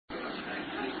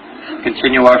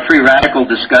Continue our free radical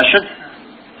discussion.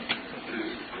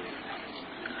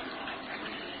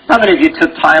 How many of you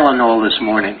took Tylenol this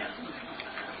morning?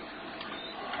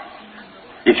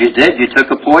 If you did, you took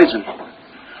a poison.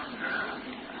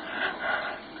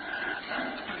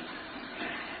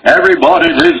 Everybody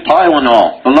takes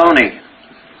Tylenol. Baloney.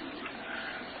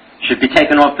 Should be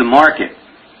taken off the market.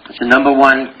 It's the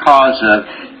 #1 cause of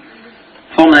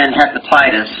fulminant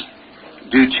hepatitis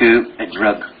due to a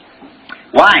drug.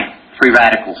 Why? Free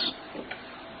radicals.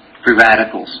 Free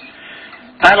radicals.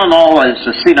 Tylenol is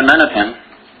acetaminophen,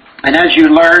 and as you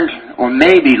learned, or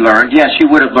maybe learned, yes, you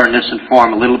would have learned this in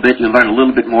form a little bit. You learned a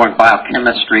little bit more in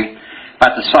biochemistry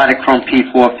about the cytochrome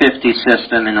P450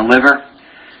 system in the liver.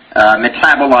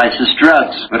 Metabolizes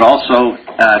drugs, but also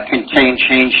can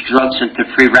change drugs into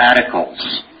free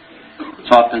radicals.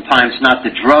 It's oftentimes not the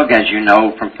drug, as you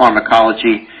know from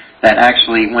pharmacology, that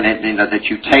actually, when it that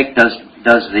you take does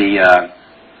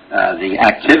the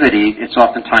activity. It's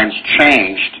oftentimes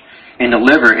changed in the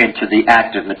liver into the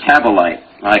active metabolite.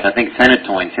 Like I think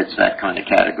phenytoin fits that kind of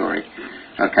category.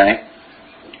 Okay,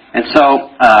 and so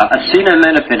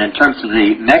acetaminophen, in terms of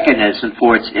the mechanism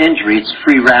for its injury, it's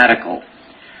free radical.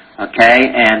 Okay,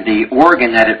 and the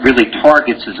organ that it really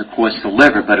targets is, of course, the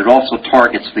liver, but it also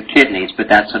targets the kidneys, but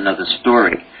that's another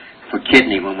story for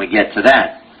kidney when we get to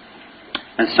that.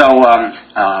 And so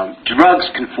drugs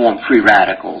can form free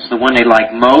radicals. The one they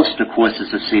like most, of course, is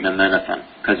acetaminophen,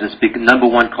 because it's the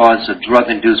 #1 cause of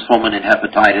drug-induced fulminant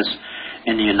hepatitis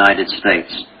in the United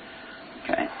States.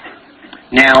 Okay.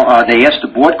 Now, they asked a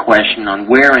board question on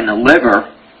where in the liver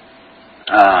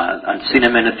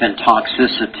acetaminophen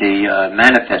toxicity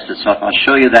manifests itself. I'll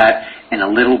show you that in a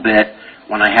little bit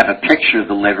when I have a picture of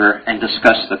the liver and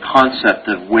discuss the concept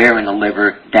of where in the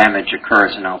liver damage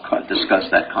occurs, and I'll discuss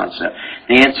that concept.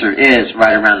 The answer is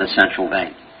right around the central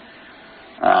vein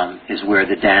is where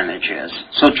the damage is.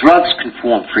 So drugs can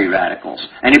form free radicals.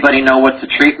 Anybody know what the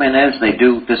treatment is? They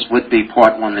do. This would be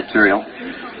part 1 material.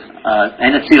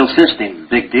 N-acetylcysteine,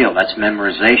 big deal. That's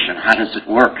memorization. How does it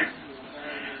work?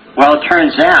 Well, it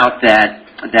turns out that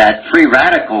free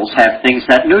radicals have things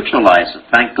that neutralize it.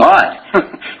 Thank God.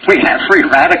 We have free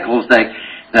radicals that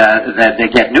they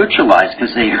get neutralized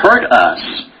because they hurt us.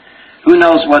 Who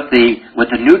knows what the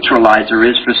neutralizer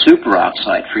is for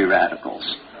superoxide free radicals?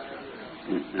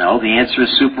 No, the answer is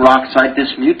superoxide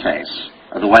dismutase,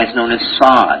 otherwise known as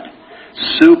SOD.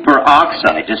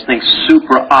 Superoxide, just think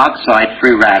superoxide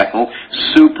free radical.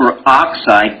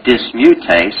 Superoxide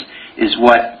dismutase is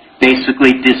what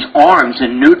basically disarms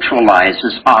and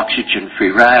neutralizes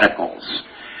oxygen-free radicals.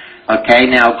 Okay,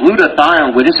 now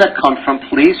glutathione, where does that come from,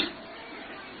 please?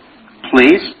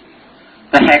 Please?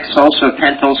 The hexose or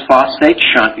pentose phosphate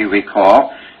shunt, you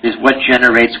recall, is what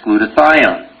generates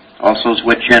glutathione. Also is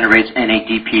what generates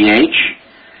NADPH,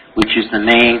 which is the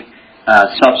main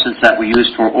substance that we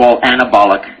use for all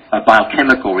anabolic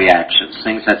biochemical reactions,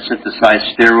 things that synthesize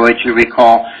steroids, you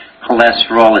recall,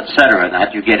 cholesterol, etc.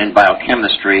 That you get in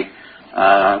biochemistry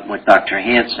with Dr.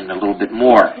 Hansen a little bit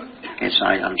more. Okay, so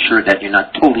I'm sure that you're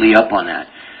not totally up on that.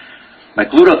 But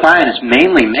glutathione is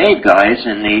mainly made, guys,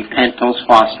 in the pentose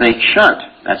phosphate shunt.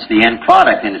 That's the end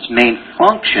product, and its main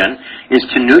function is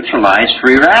to neutralize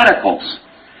free radicals.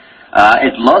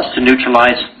 It loves to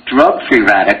neutralize drug-free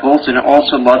radicals, and it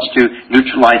also loves to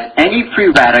neutralize any free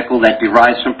radical that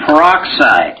derives from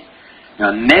peroxide.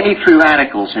 Now, many free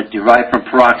radicals that derive from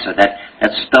peroxide,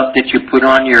 that stuff that you put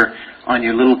on your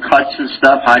little cuts and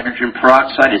stuff, hydrogen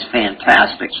peroxide, is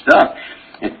fantastic stuff.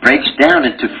 It breaks down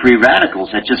into free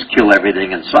radicals that just kill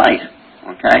everything in sight.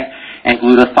 Okay? And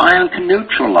glutathione can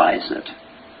neutralize it.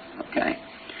 Okay?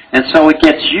 And so it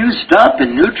gets used up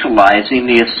in neutralizing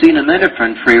the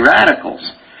acetaminophen free radicals.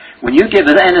 When you give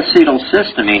it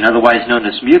N-acetylcysteine, otherwise known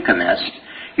as Mucomist,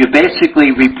 you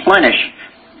basically replenish.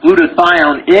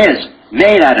 Glutathione is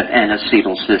made out of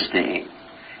N-acetylcysteine.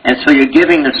 And so you're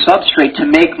giving the substrate to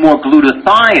make more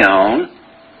glutathione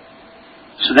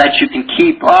so that you can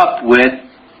keep up with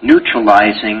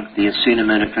neutralizing the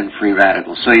acetaminophen free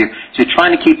radicals. So you're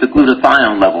trying to keep the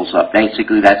glutathione levels up.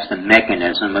 Basically, that's the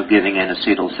mechanism of giving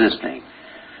N-acetylcysteine.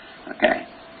 Okay?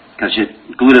 Because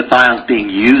glutathione is being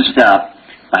used up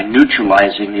by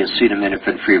neutralizing the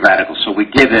acetaminophen free radicals. So we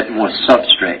give it more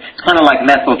substrate. It's kind of like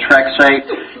methotrexate,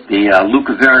 the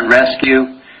leucovorin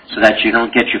rescue, so that you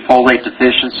don't get your folate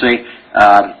deficiency.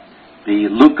 The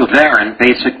leucovorin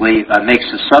basically makes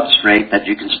a substrate that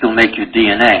you can still make your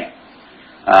DNA,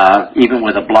 even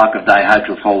with a block of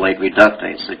dihydrofolate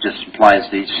reductase. It just supplies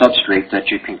the substrate that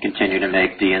you can continue to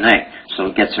make DNA. So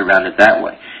it gets around it that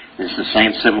way. It's the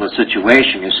same similar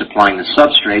situation. You're supplying the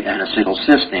substrate,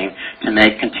 N-acetylcysteine,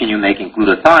 to continue making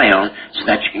glutathione so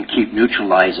that you can keep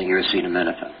neutralizing your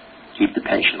acetaminophen, keep the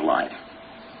patient alive.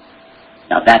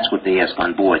 Now that's what they ask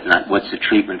on board, not what's the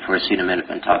treatment for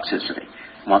acetaminophen toxicity.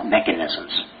 What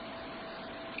mechanisms?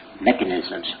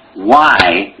 Mechanisms.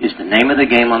 Why is the name of the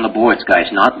game on the boards,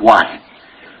 guys, not what.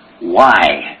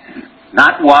 Why.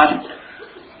 Not what,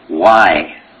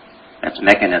 why. That's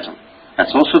mechanism.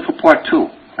 That's also for part 2.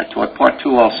 I taught part 2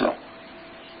 also.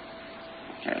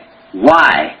 Okay.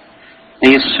 Why?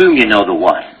 They assume you know the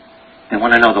what. They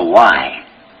want to know the why.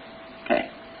 Okay.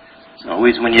 So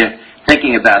always when you're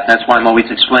thinking about, that's why I'm always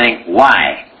explaining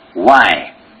why,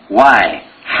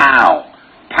 how,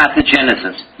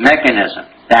 pathogenesis, mechanism.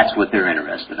 That's what they're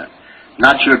interested in.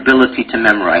 Not your ability to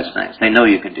memorize things. They know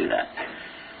you can do that.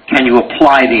 Can you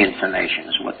apply the information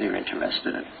is what they're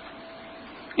interested in.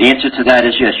 The answer to that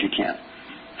is yes, you can.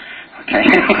 Okay.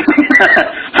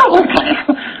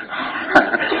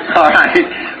 All right.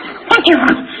 Thank you.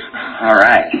 All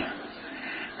right.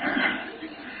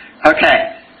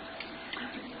 Okay.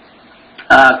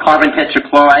 Carbon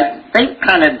tetrachloride. I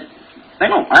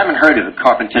haven't heard of a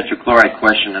carbon tetrachloride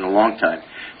question in a long time.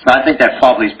 So I think that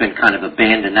probably has been kind of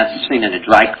abandoned. That's seen in the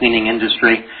dry cleaning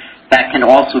industry. That can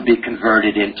also be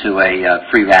converted into a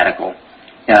free radical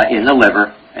in the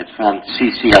liver. It's formed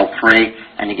CCl3,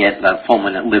 and you get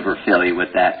fulminant liver failure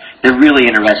with that. They're really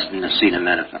interested in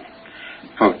acetaminophen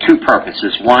for 2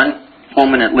 purposes. 1,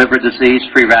 fulminant liver disease,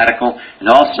 free radical, and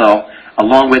also,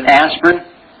 along with aspirin,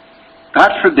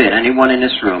 God forbid anyone in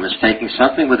this room is taking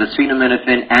something with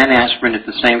acetaminophen and aspirin at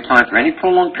the same time for any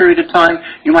prolonged period of time,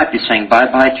 you might be saying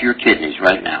bye-bye to your kidneys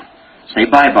right now. Say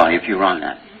bye-bye if you're on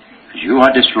that, because you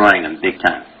are destroying them big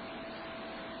time.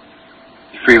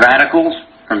 Free radicals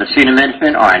from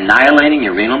acetaminophen are annihilating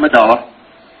your renal medulla.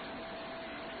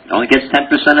 It only gets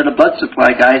 10% of the blood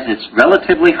supply, guys. It's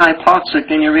relatively hypoxic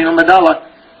in your renal medulla.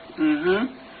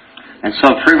 And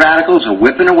so free radicals are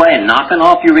whipping away and knocking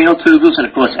off your renal tubules, and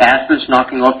of course aspirin's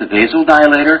knocking off the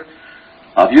vasodilator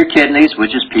of your kidneys,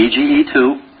 which is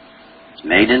PGE2. It's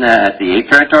made at the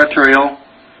afferent arteriole,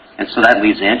 and so that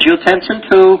leaves angiotensin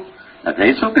II, a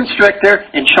vasoconstrictor,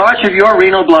 in charge of your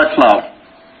renal blood flow.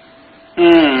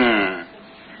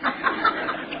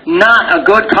 Not a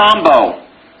good combo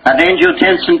of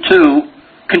angiotensin II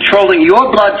controlling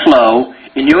your blood flow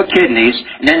in your kidneys,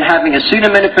 and then having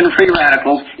acetaminophen free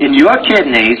radicals in your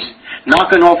kidneys,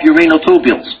 knocking off your renal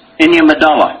tubules in your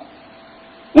medulla.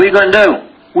 What are you going to do?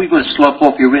 We're going to slough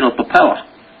off your renal papilla,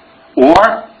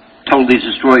 or totally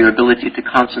destroy your ability to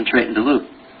concentrate and dilute.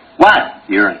 What?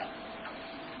 Urine.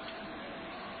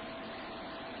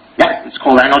 Yeah, it's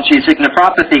called analgesic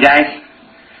nephropathy, guys.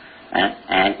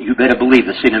 And you better believe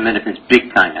acetaminophen's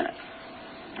big time in it.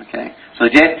 Okay? So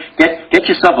get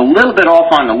yourself a little bit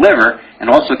off on the liver, and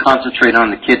also concentrate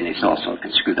on the kidneys also.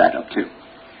 Can screw that up too.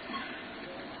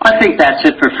 I think that's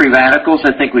it for free radicals.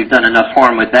 I think we've done enough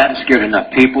harm with that and scared enough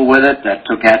people with it that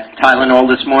took Tylenol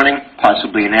this morning,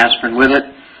 possibly an aspirin with it.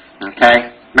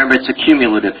 Okay? Remember, it's a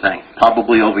cumulative thing,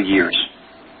 probably over years.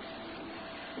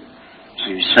 So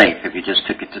you're safe if you just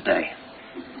took it today.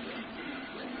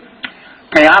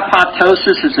 Okay,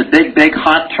 apoptosis is a big, big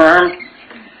hot term.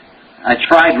 I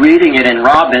tried reading it in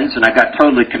Robbins, and I got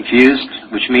totally confused,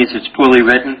 which means it's poorly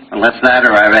written. Unless that,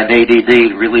 or I read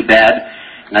ADD really bad,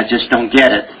 and I just don't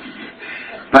get it.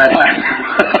 But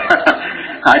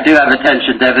I do have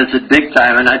attention deficit big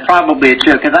time, and I probably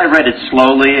should, because I read it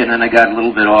slowly, and then I got a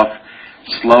little bit off.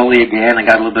 Slowly again, I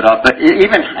got a little bit off. But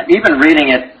even reading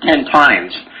it 10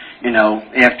 times, you know,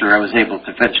 after I was able to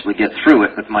eventually get through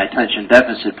it with my attention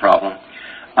deficit problem,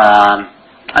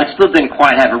 I still didn't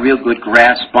quite have a real good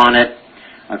grasp on it,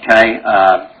 okay?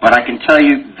 But I can tell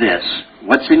you this.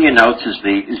 What's in your notes is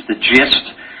the gist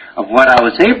of what I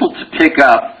was able to pick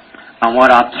up on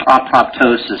what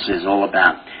apoptosis is all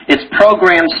about. It's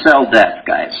programmed cell death,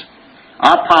 guys.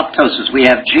 Apoptosis, we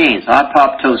have genes,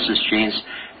 apoptosis genes,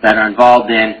 that are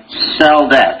involved in cell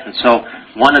death. And so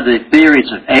one of the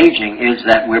theories of aging is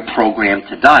that we're programmed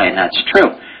to die, and that's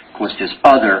true. Of course, there's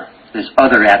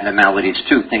other abnormalities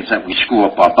too, things that we screw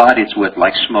up our bodies with,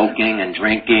 like smoking and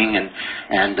drinking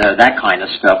and that kind of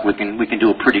stuff. We can do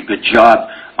a pretty good job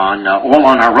on all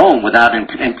on our own without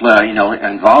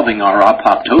involving our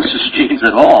apoptosis genes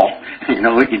at all. You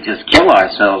know, we can just kill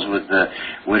ourselves with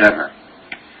whatever.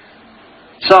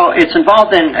 So it's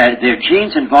involved in there are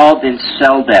genes involved in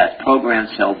cell death, programmed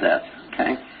cell death.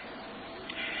 Okay,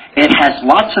 it has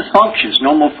lots of functions,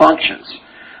 normal functions.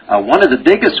 One of the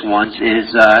biggest ones is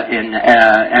in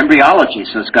embryology,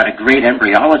 so it's got a great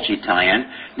embryology tie-in.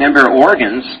 Remember,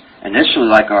 organs Initially,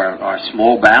 like our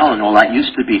small bowel and all that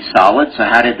used to be solid, so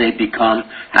how did they get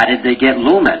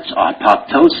lumens?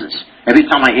 Apoptosis. Every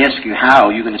time I ask you how,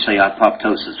 you're going to say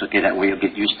apoptosis. Okay, that way you'll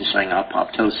get used to saying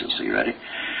apoptosis. Are you ready?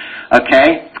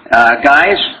 Okay,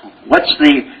 guys, what's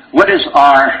the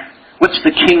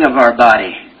king of our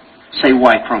body? Say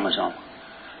Y chromosome.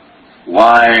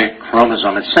 Y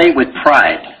chromosome. And say it with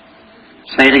pride.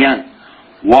 Say it again.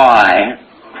 Y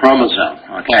chromosome.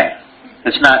 Okay.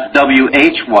 It's not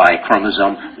WHY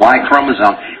chromosome, Y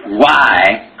chromosome,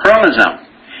 Y chromosome.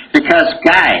 Because,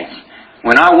 guys,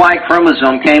 when our Y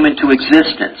chromosome came into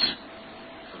existence,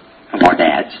 from our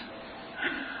dads,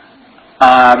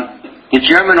 the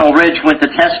germinal ridge went the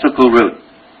testicle route.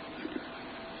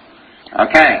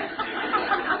 Okay.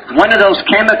 One of those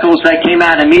chemicals that came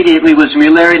out immediately was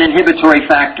Mullerian inhibitory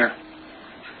factor.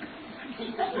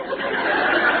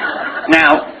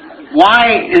 Now,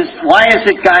 why is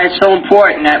it, guys, so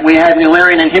important that we have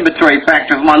Mullerian inhibitory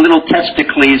factor from our little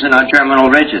testicles and our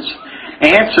germinal ridges?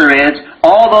 Answer is,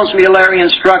 all those Mullerian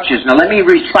structures. Now, let me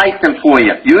recite them for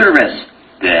you. Uterus,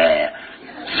 there.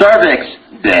 Cervix,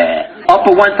 there.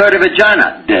 Upper one-third of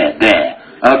vagina, there.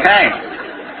 Okay.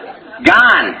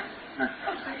 Gone.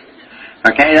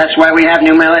 Okay, that's why we have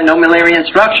no Mullerian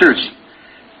structures.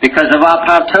 Because of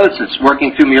apoptosis,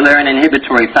 working through Mullerian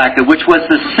inhibitory factor, which was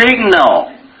the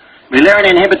signal.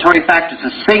 Mullerian inhibitory factor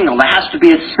is a signal. There has to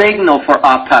be a signal for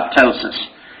apoptosis.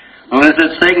 What is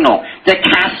the signal? The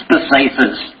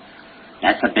caspasases.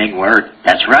 That's a big word.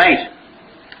 That's right.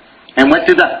 And what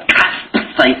do the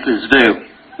caspasases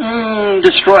do?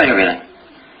 Destroy everything.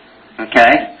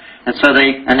 Okay? And so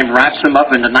it wraps them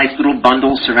up in a nice little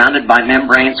bundle surrounded by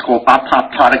membranes called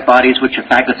apoptotic bodies, which are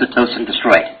phagocytosed and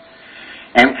destroyed.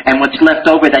 And what's left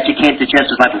over that you can't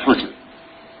digest is lipofuscin.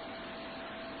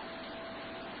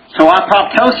 So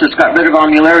apoptosis got rid of our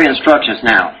Mullerian structures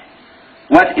now.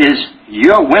 What is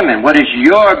your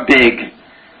big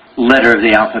letter of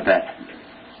the alphabet?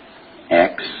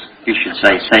 X. You should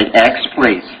say X,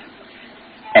 please.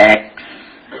 X.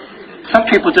 Some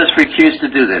people just refuse to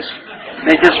do this.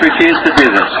 They just refuse to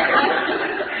do this.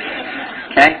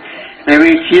 Okay? They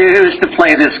refuse to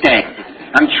play this game.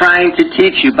 I'm trying to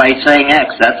teach you by saying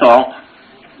X, that's all.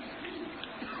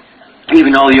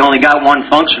 Even though you only got one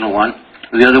functional one.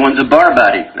 The other one's a bar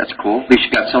body. That's cool. At least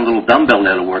you got some little dumbbell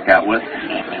there to work out with.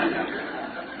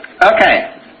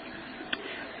 Okay.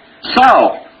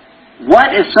 So,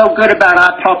 what is so good about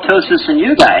apoptosis in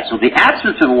you guys? Well, the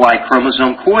absence of a Y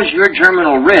chromosome caused your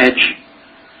germinal ridge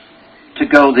to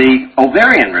go the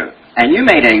ovarian route. And you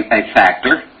made a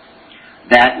factor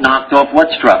that knocked off what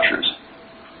structures?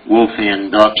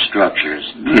 Wolffian duct structures.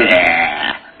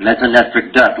 Yeah.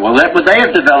 Mesonephric duct. Well, what would they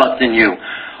have developed in you?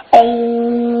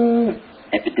 Oh,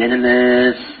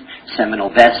 epididymis, seminal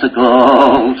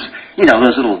vesicles, you know,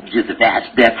 those little vas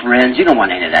deferens. You don't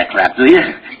want any of that crap, do you?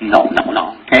 No.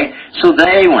 Okay? So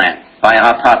they went by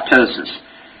apoptosis.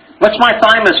 What's my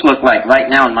thymus look like right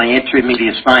now in my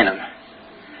anteromediastinum?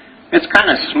 It's kind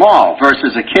of small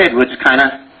versus a kid, which is kind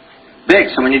of big.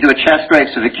 So when you do a chest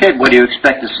race of a kid, what do you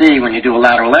expect to see when you do a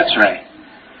lateral x-ray?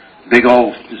 Big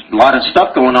old, there's a lot of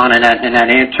stuff going on in that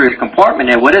anterior compartment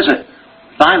there. What is it?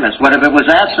 Thymus. What if it was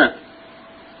absent?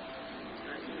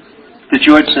 The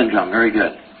George syndrome. Very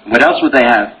good. What else would they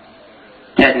have?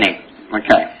 Tetany.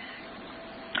 Okay.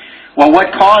 Well,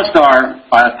 what caused our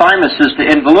thymuses to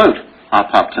involute?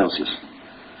 Apoptosis.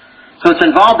 So it's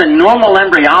involved in normal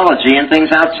embryology and things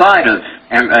outside of,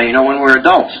 when we're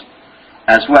adults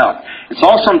as well. It's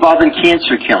also involved in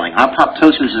cancer killing.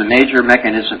 Apoptosis is a major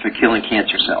mechanism for killing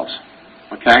cancer cells.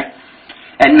 Okay?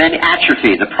 And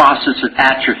atrophy, the process of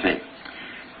atrophy.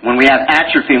 When we have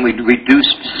atrophy and we reduce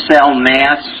cell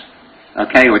mass,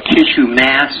 okay, or tissue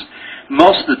mass,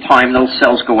 most of the time those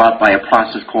cells go out by a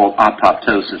process called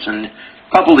apoptosis. And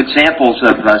a couple examples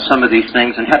of some of these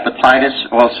things, and hepatitis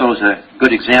also is a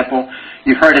good example.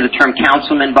 You've heard of the term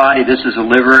councilman body. This is a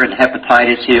liver and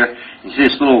hepatitis here. You see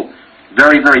this little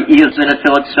very, very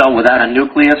eosinophilic cell without a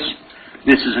nucleus.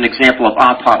 This is an example of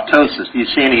apoptosis. Do you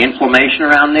see any inflammation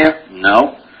around there?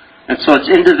 No. And so it's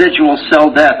individual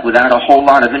cell death without a whole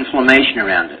lot of inflammation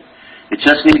around it. It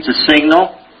just needs a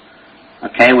signal,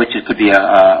 okay, which it could be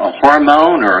a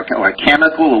hormone or a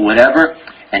chemical or whatever,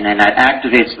 and then that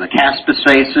activates the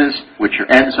caspasases, which are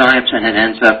enzymes, and it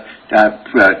ends up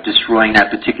destroying that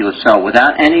particular cell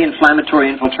without any inflammatory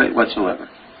infiltrate whatsoever.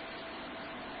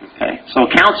 Okay, so a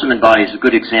councilman body is a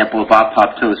good example of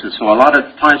apoptosis. So a lot of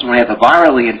times when we have a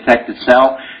virally infected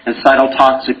cell and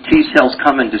cytotoxic T cells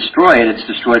come and destroy it, it's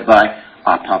destroyed by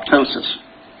apoptosis.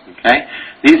 Okay,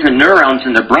 these are neurons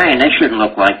in the brain. They shouldn't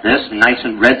look like this. Nice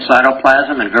and red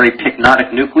cytoplasm and very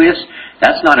pycnotic nucleus.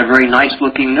 That's not a very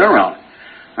nice-looking neuron.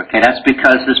 Okay, that's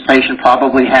because this patient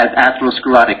probably had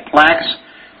atherosclerotic plaques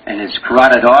in his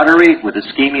carotid artery with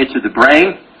ischemia to the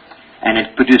brain, and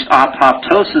it produced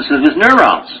apoptosis of his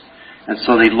neurons. And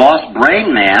so they lost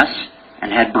brain mass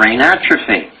and had brain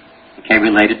atrophy, okay,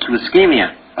 related to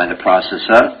ischemia by the process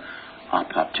of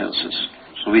apoptosis.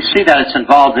 So we see that it's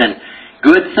involved in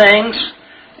good things,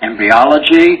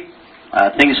 embryology,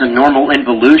 things in normal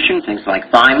involution, things like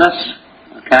thymus,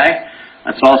 okay?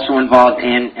 It's also involved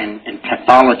in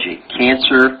pathology,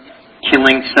 cancer,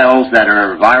 killing cells that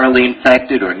are virally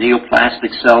infected or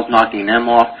neoplastic cells, knocking them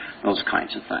off, those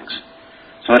kinds of things.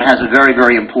 So it has a very,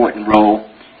 very important role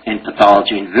in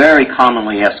pathology and very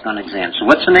commonly asked on exams. So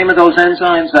what's the name of those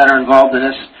enzymes that are involved in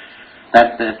this?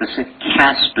 That's the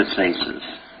caspases.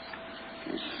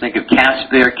 Think of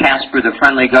Casper the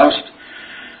Friendly Ghost,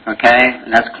 okay?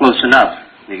 And that's close enough.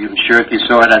 I'm sure if you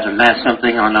saw it as a mass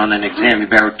something on an exam, you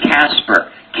better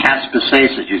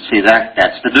Caspases, you'd see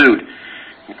that's the dude,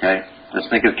 okay? Let's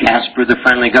think of Casper the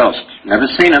Friendly Ghost. Never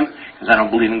seen him, because I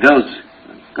don't believe in ghosts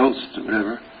or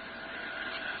whatever.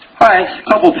 All right,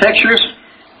 a couple pictures.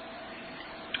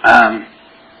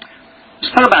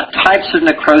 Let's talk about types of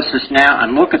necrosis now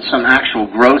and look at some actual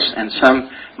gross and some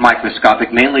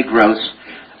microscopic, mainly gross,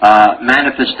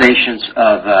 manifestations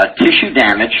of tissue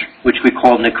damage, which we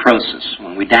call necrosis.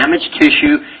 When we damage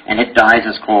tissue and it dies,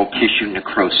 it's called tissue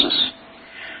necrosis.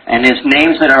 And there's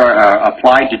names that are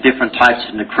applied to different types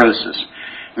of necrosis.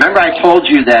 Remember I told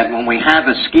you that when we have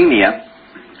ischemia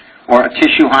or a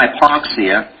tissue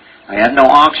hypoxia, we have no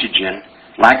oxygen,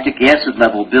 lactic acid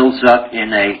level builds up in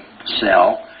a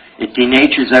cell. It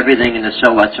denatures everything in the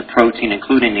cell that's a protein,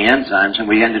 including the enzymes, and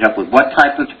we ended up with what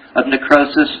type of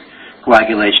necrosis?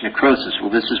 Coagulation necrosis. Well,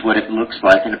 this is what it looks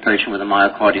like in a patient with a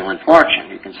myocardial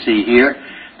infarction. You can see here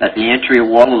that the anterior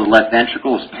wall of the left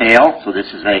ventricle is pale, so this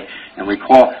is and we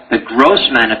call the gross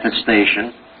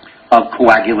manifestation of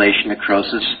coagulation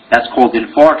necrosis, that's called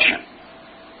infarction.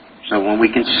 So when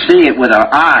we can see it with our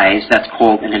eyes, that's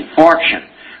called an infarction.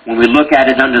 When we look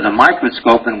at it under the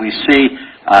microscope and we see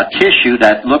tissue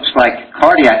that looks like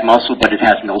cardiac muscle, but it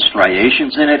has no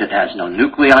striations in it, it has no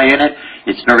nuclei in it,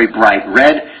 it's very bright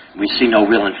red, we see no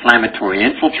real inflammatory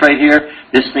infiltrate here.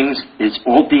 This thing is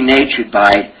all denatured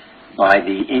by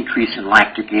the increase in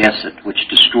lactic acid, which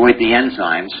destroyed the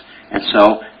enzymes, and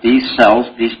so these cells,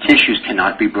 these tissues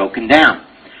cannot be broken down.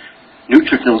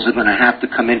 Neutrophils are going to have to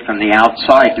come in from the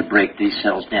outside to break these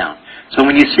cells down. So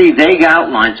when you see vague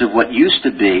outlines of what used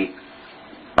to be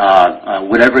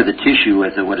whatever the tissue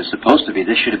is, or what it's supposed to be,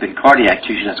 this should have been cardiac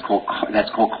tissue, that's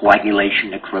called coagulation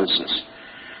necrosis.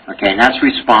 Okay, and that's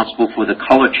responsible for the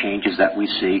color changes that we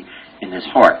see in this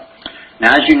heart.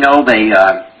 Now, as you know, they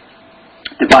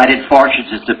divide infarctions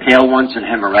into pale ones and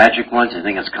hemorrhagic ones. I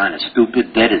think it's kind of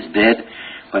stupid. Dead is dead,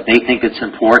 but they think it's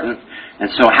important. And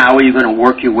so how are you going to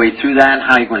work your way through that?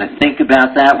 How are you going to think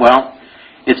about that? Well,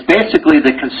 it's basically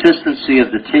the consistency of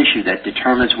the tissue that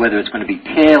determines whether it's going to be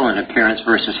pale in appearance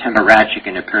versus hemorrhagic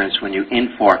in appearance when you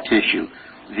infarct tissue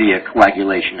via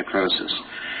coagulation necrosis.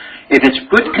 If it's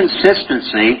good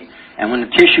consistency, and when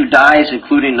the tissue dies,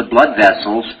 including the blood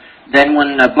vessels, then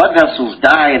when the blood vessels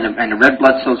die and the red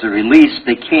blood cells are released,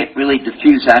 they can't really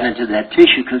diffuse out into that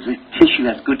tissue because the tissue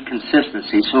has good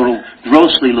consistency, so it'll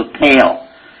grossly look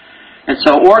pale. And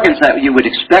so organs that you would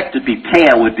expect to be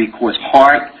pale would be, of course,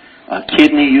 heart,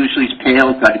 kidney usually is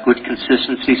pale, got a good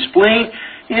consistency. Spleen,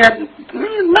 yeah,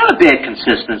 not a bad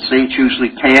consistency, it's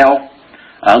usually pale.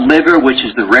 Liver, which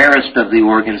is the rarest of the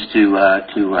organs to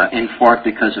infarct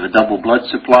because of a double blood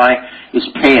supply, is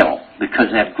pale because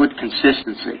they have good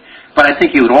consistency. But I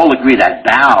think you would all agree that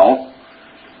bowel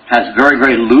has very,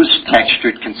 very loose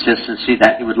textured consistency.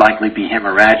 That would likely be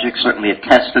hemorrhagic. Certainly a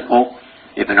testicle,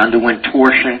 if it underwent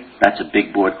torsion, that's a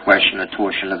big board question, a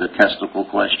torsion of the testicle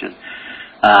question.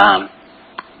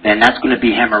 Then that's going to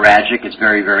be hemorrhagic. It's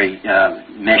very, very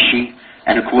meshy.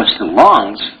 And, of course, the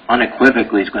lungs,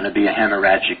 unequivocally, is going to be a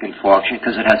hemorrhagic infarction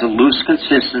because it has a loose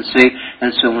consistency.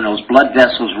 And so when those blood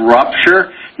vessels rupture,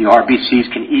 the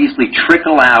RBCs can easily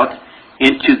trickle out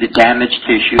into the damaged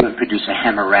tissue and produce a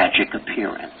hemorrhagic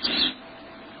appearance.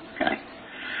 Okay?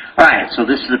 All right, so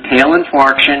this is a pale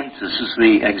infarction. This is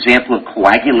the example of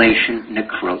coagulation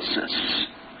necrosis.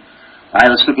 All right,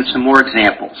 let's look at some more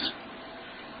examples.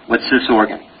 What's this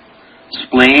organ?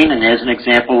 Spleen, and there's an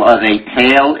example of a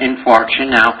pale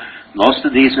infarction. Now, most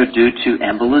of these are due to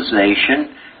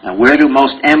embolization. Now, where do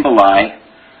most emboli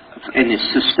in the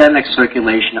systemic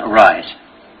circulation arise?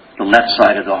 The left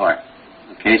side of the heart.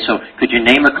 Okay, so could you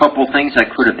name a couple things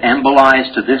that could have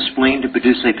embolized to this spleen to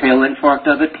produce a pale infarct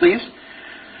of it, please?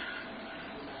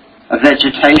 A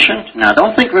vegetation. Now,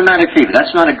 don't think rheumatic fever.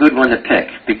 That's not a good one to pick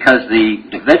because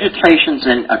the vegetations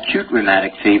in acute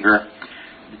rheumatic fever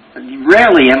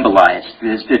rarely embolize.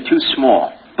 They're too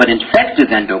small. But infective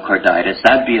endocarditis,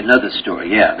 that'd be another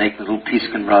story. Yeah, a little piece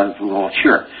can run through all.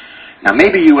 Sure. Now,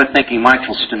 maybe you were thinking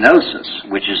mitral stenosis,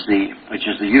 which is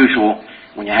the usual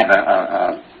when you have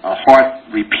a heart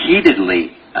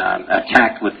repeatedly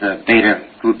attacked with the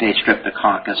group A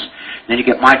streptococcus. Then you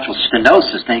get mitral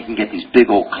stenosis. Then you can get these big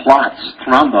old clots,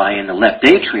 thrombi in the left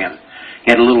atrium.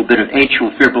 Get a little bit of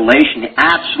atrial fibrillation. The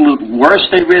absolute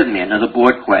worst arrhythmia, another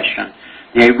board question.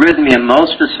 The arrhythmia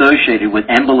most associated with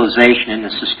embolization in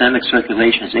the systemic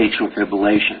circulation is atrial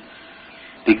fibrillation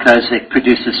because it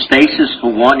produces stasis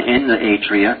for one in the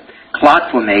atria,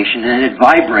 clot formation, and then it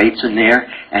vibrates in there,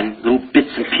 and little bits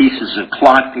and pieces of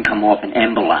clot can come off and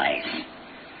embolize.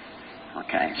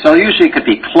 Okay, so usually it could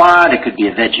be clot, it could be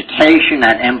a vegetation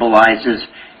that embolizes,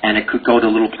 and it could go to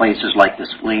little places like the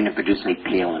spleen and produce a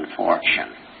pale infarction.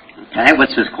 Okay,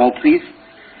 what's this called, please?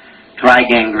 Dry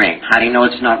gangrene. How do you know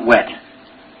it's not wet?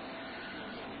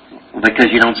 Well,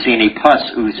 because you don't see any pus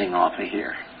oozing off of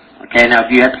here. Okay, now if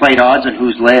you had played odds on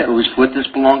whose foot this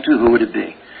belonged to, who would it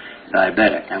be?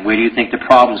 Diabetic. And where do you think the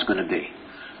problem's going to be?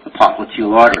 The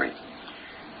popliteal artery.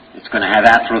 It's going to have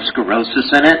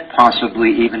atherosclerosis in it,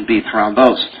 possibly even be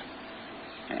thrombosed.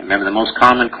 Okay, remember, the most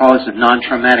common cause of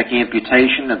non-traumatic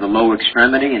amputation of the lower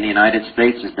extremity in the United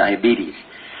States is diabetes,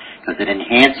 because it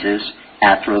enhances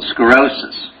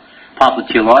atherosclerosis.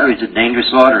 Popliteal artery is a dangerous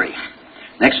artery.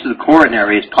 Next to the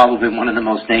coronary is probably one of the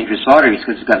most dangerous arteries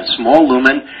because it's got a small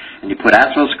lumen, and you put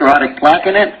atherosclerotic plaque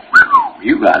in it,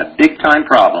 you got a big-time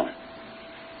problem.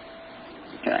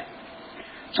 Okay.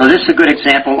 So this is a good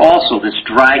example also, this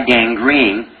dry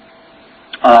gangrene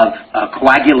of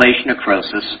coagulation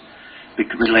necrosis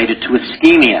related to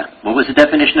ischemia. What was the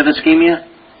definition of ischemia?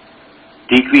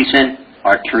 Decrease in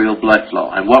arterial blood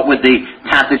flow. And what would the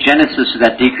pathogenesis of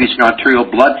that decrease in arterial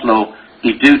blood flow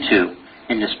be due to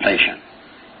in this patient?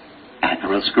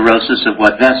 Atherosclerosis of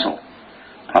what vessel?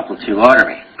 Popliteal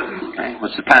artery. Okay.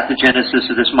 What's the pathogenesis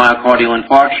of this myocardial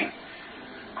infarction?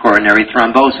 Coronary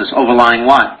thrombosis. Overlying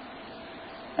what?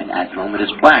 An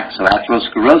atheromatous plaque. So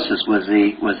atherosclerosis was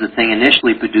the thing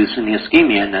initially producing the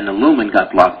ischemia, and then the lumen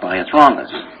got blocked by a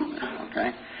thrombus.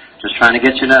 Okay. Just trying to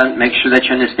get you to make sure that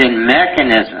you understand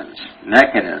mechanisms.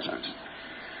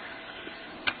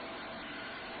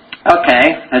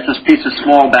 Okay, that's this piece of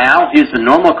small bowel. Here's the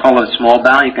normal color of small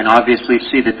bowel. You can obviously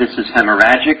see that this is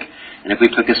hemorrhagic. And if we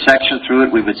took a section through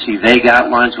it, we would see vague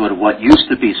outlines of what used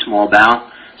to be small bowel.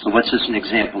 So what's this an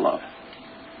example of?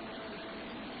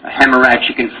 A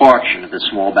hemorrhagic infarction of the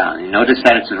small bowel. You notice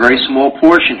that it's a very small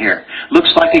portion here. Looks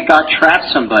like it got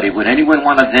trapped somebody. Would anyone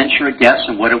want to venture a guess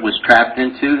on what it was trapped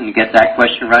into and get that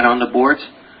question right on the boards?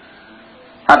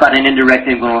 How about an indirect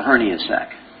inguinal hernia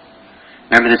sac?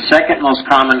 Remember, the second most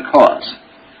common cause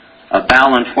of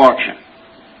bowel infarction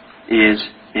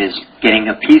is getting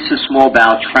a piece of small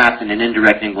bowel trapped in an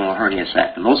indirect inguinal hernia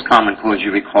sac. The most common cause,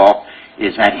 you recall,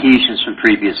 is adhesions from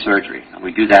previous surgery. And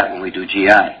we do that when we do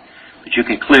GI. But you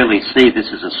can clearly see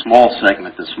this is a small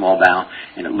segment of small bowel,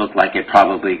 and it looked like it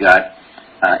probably got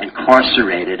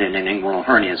incarcerated in an inguinal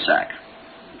hernia sac.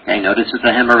 Okay, notice it's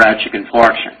a hemorrhagic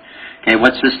infarction. Okay,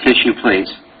 what's this tissue, please?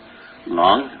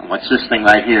 Lung. And what's this thing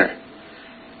right here?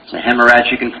 It's a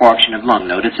hemorrhagic infarction of lung.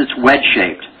 Notice it's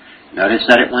wedge-shaped. Notice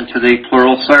that it went to the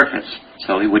pleural surface.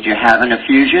 So would you have an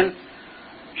effusion?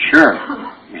 Sure.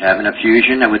 You have an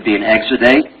effusion, that would be an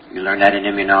exudate. You learn that in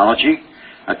immunology.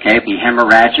 Okay, it'd be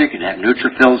hemorrhagic, it'd have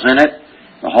neutrophils in it,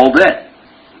 the whole bit.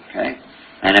 Okay?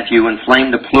 And if you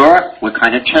inflame the pleura, what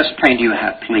kind of chest pain do you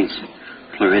have, please?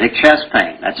 Pleuritic chest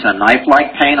pain. That's a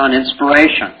knife-like pain on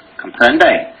inspiration.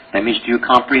 Comprende? That means do you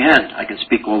comprehend? I can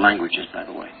speak all languages, by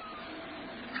the way.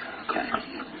 Okay.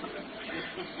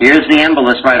 Here's the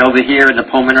embolus right over here in the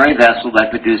pulmonary vessel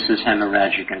that produces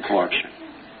hemorrhagic infarction.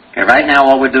 Okay, right now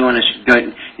all we're doing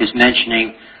is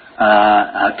mentioning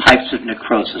types of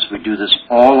necrosis. We do this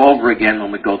all over again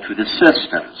when we go through the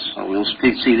systems. So we'll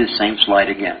see the same slide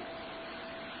again.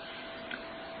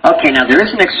 Okay, now there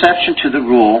is an exception to the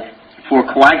rule for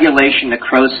coagulation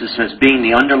necrosis as being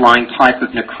the underlying type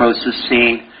of necrosis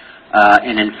seen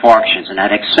in infarctions. And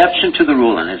that exception to the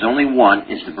rule, and there's only one,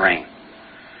 is the brain.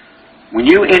 When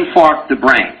you infarct the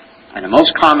brain, and the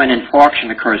most common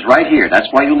infarction occurs right here. That's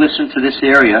why you listen to this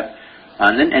area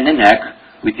in the neck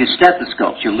with your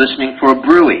stethoscopes. You're listening for a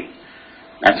bruit.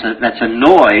 That's a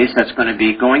noise that's going to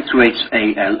be going through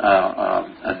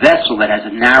a vessel that has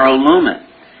a narrow lumen.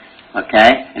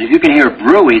 Okay? And if you can hear a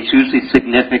bruit, it's usually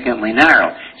significantly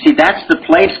narrow. See, that's the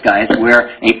place, guys,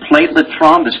 where a platelet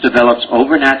thrombus develops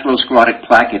over an atherosclerotic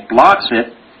plaque. It blocks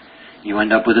it. You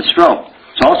end up with a stroke.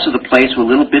 It's also the place where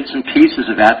little bits and pieces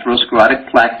of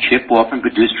atherosclerotic plaque chip off and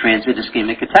produce transient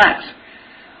ischemic attacks.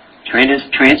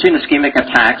 Transient ischemic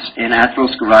attacks in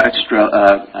atherosclerotic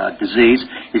disease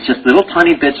is just little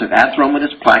tiny bits of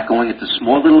atheromatous plaque going into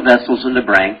small little vessels in the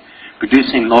brain,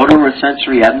 producing motor or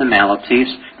sensory abnormalities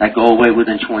that go away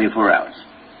within 24 hours.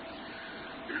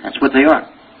 That's what they are.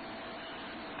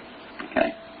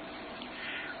 Okay.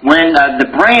 When the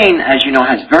brain, as you know,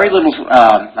 has very little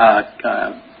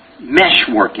mesh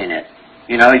work in it,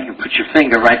 you know, you can put your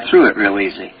finger right through it real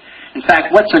easy. In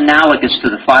fact, what's analogous to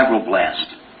the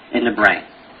fibroblast in the brain?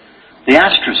 The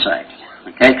astrocyte,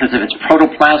 okay, because of its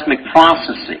protoplasmic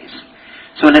processes.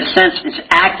 So in a sense, it's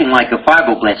acting like a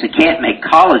fibroblast. It can't make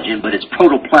collagen, but its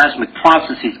protoplasmic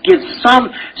processes give some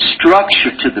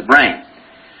structure to the brain.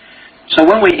 So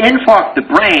when we infarct the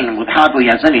brain, which hardly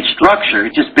has any structure,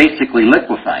 it just basically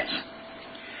liquefies.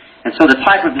 And so the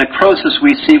type of necrosis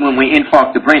we see when we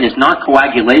infarct the brain is not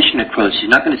coagulation necrosis.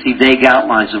 You're not going to see vague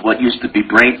outlines of what used to be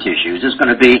brain tissue. It's just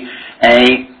going to be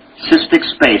a cystic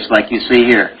space like you see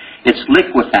here. It's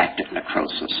liquefactive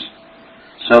necrosis.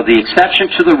 So the exception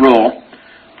to the rule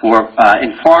for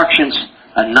infarctions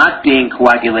not being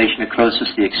coagulation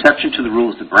necrosis, the exception to the rule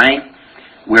is the brain,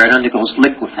 where it undergoes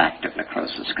liquefactive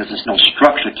necrosis because there's no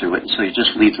structure to it, and so it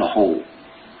just leaves a hole.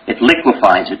 It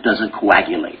liquefies, it doesn't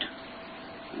coagulate.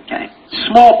 Okay?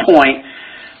 Small point,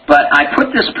 but I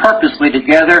put this purposely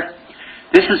together.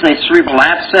 This is a cerebral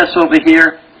abscess over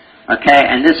here, okay,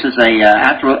 and this is a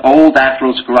old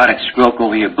atherosclerotic stroke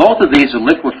over here. Both of these are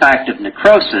liquefactive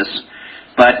necrosis,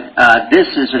 but this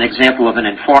is an example of an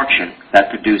infarction that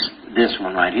produced this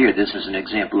one right here. This is an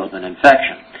example of an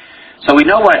infection. So we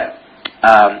know what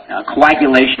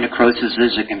coagulation necrosis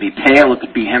is. It can be pale, it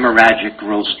could be hemorrhagic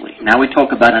grossly. Now we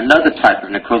talk about another type of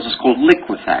necrosis called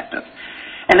liquefactive.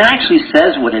 And it actually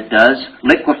says what it does.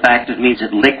 Liquefactive means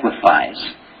it liquefies.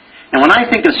 And when I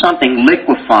think of something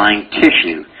liquefying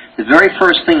tissue, the very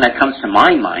first thing that comes to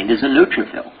my mind is a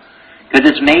neutrophil. Because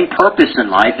its main purpose in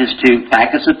life is to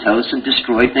phagocytose and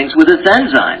destroy things with its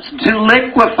enzymes, to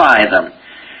liquefy them.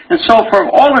 And so for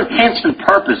all intents and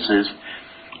purposes,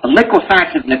 a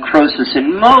liquefactive necrosis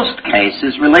in most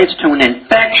cases relates to an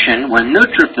infection where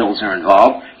neutrophils are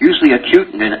involved, usually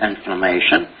acute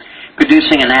inflammation,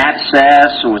 producing an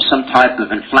abscess or some type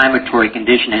of inflammatory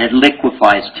condition, and it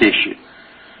liquefies tissue.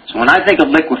 So when I think of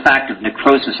liquefactive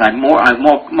necrosis, I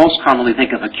most commonly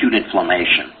think of acute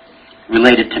inflammation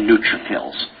related to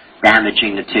neutrophils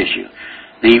damaging the tissue.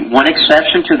 The one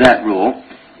exception to that rule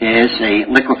is a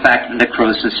liquefactive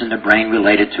necrosis in the brain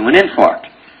related to an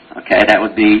infarct. Okay, that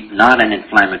would be not an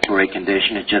inflammatory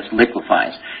condition, it just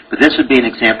liquefies. But this would be an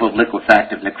example of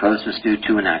liquefactive necrosis due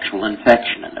to an actual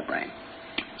infection in the brain.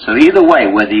 So either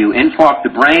way, whether you infarct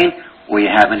the brain or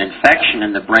you have an infection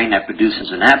in the brain that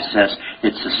produces an abscess,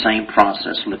 it's the same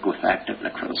process, liquefactive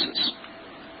necrosis.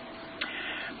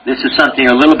 This is something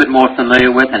you're a little bit more familiar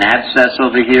with, an abscess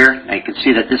over here. Now you can see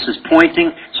that this is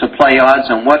pointing, so play odds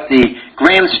on what the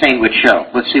Gram stain would show.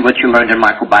 Let's see what you learned in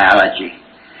microbiology.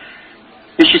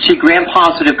 You should see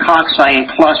gram-positive cocci in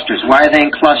clusters. Why are they in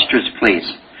clusters, please?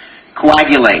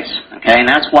 Coagulase, okay, and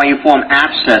that's why you form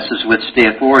abscesses with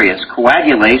Staph aureus.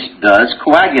 Coagulase does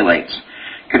coagulates.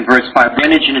 Converts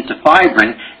fibrinogen into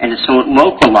fibrin, and so it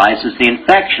localizes the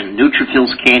infection.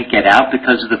 Neutrophils can't get out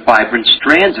because of the fibrin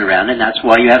strands around it, and that's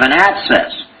why you have an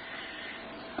abscess.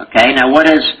 Okay, now what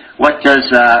does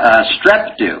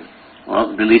strep do?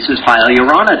 Well, it releases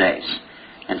hyaluronidase.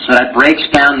 And so that breaks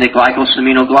down the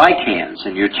glycosaminoglycans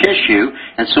in your tissue,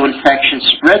 and so infections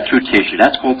spread through tissue.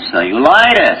 That's called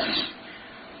cellulitis.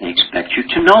 They expect you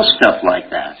to know stuff like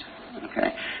that.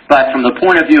 Okay? But from the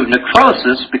point of view of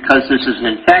necrosis, because this is an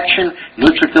infection,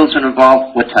 neutrophils are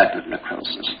involved, what type of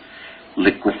necrosis?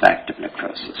 Liquefactive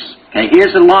necrosis. Okay,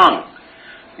 here's the lung.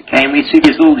 Okay, and we see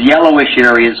these little yellowish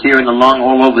areas here in the lung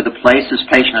all over the place. This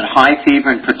patient had high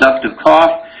fever and productive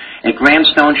cough. A Gram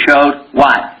stone showed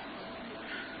what?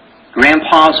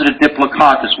 Gram-positive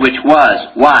diplococcus, which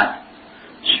was what?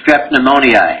 Strep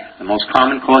pneumoniae, the most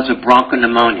common cause of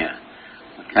bronchopneumonia.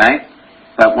 Okay?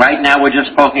 But right now we're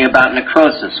just talking about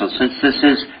necrosis. So since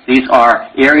these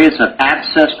are areas of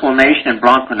abscess formation and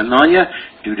bronchopneumonia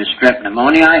due to strep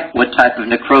pneumoniae, what type of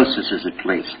necrosis is it,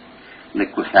 please?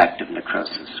 Liquefactive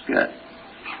necrosis. Good.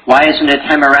 Why isn't it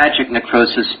hemorrhagic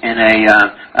necrosis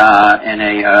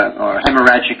or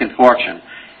hemorrhagic infarction?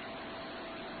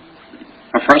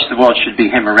 Well, first of all, it should be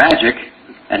hemorrhagic.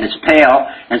 and it's pale.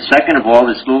 And second of all,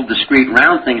 this little discrete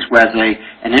round things, whereas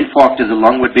an infarct of the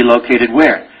lung would be located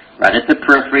where? Right at the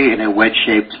periphery in a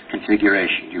wedge-shaped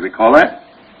configuration. Do you recall that?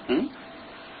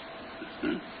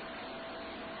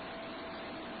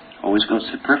 Always goes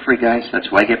to the periphery, guys. That's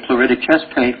why I get pleuritic chest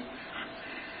pain.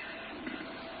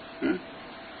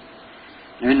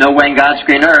 There's no way in God's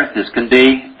green earth this can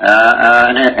be a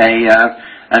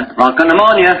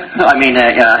bronchopneumonia. I mean,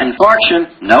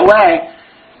 infarction. No way.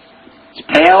 It's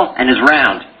pale and is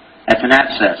round. That's an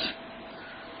abscess.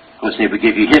 Of course, they would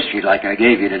give you history like I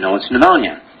gave you to know it's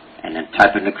pneumonia. And then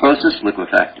type of necrosis,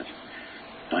 liquefactive.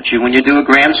 Don't you, when you do a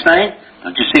gram stain,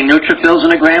 don't you see neutrophils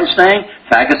in a gram stain?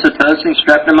 Phagocytosing,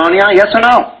 strep pneumonia? Yes or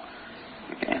no?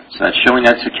 Okay, so that's showing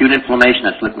that's acute inflammation,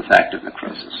 that's liquefactive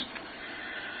necrosis.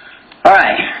 All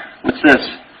right, what's this?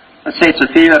 Let's say it's a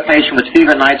patient with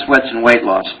fever, night sweats, and weight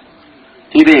loss.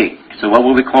 TB. So what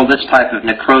will we call this type of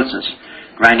necrosis?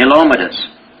 Granulomatous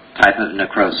type of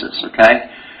necrosis, okay?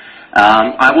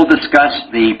 I will discuss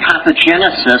the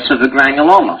pathogenesis of a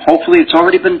granuloma. Hopefully it's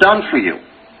already been done for you,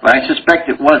 but I suspect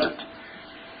it wasn't.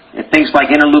 If things like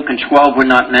interleukin-12 were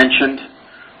not mentioned,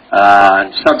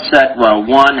 subset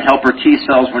 1, helper T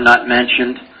cells were not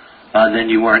mentioned, then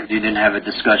you didn't have a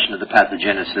discussion of the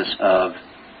pathogenesis of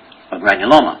a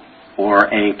granuloma or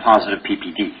a positive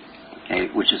PPD,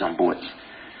 okay, which is on boards.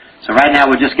 So right now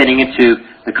we're just getting into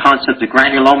the concept of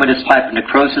granulomatous type of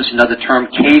necrosis, another term,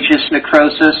 caseous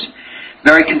necrosis.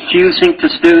 Very confusing to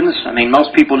students. I mean, most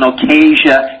people know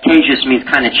caseous means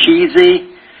kind of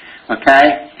cheesy,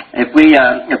 okay? If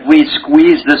we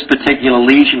squeeze this particular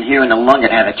lesion here in the lung, it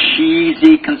had a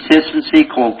cheesy consistency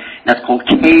that's called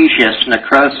caseous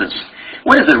necrosis.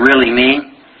 What does it really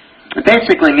mean? It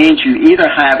basically means you either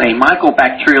have a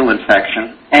mycobacterial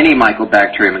infection, any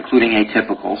mycobacterium, including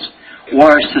atypicals,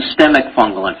 or a systemic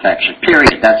fungal infection.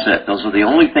 Period. That's it. Those are the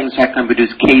only things that can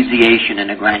produce caseation in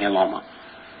a granuloma.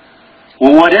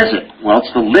 Well, what is it? Well,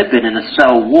 it's the lipid in the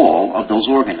cell wall of those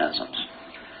organisms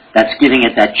that's giving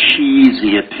it that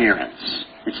cheesy appearance.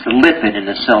 It's the lipid in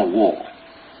the cell wall.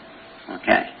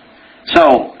 Okay.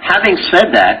 So, having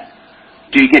said that,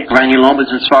 do you get granulomas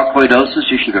and sarcoidosis?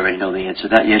 You should already know the answer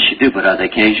to that. Yes, you do, but are they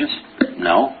caseous?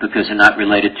 No, because they're not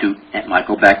related to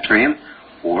mycobacterium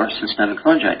or systemic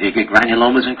fungi. Do you get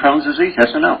granulomas and Crohn's disease? Yes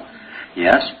or no?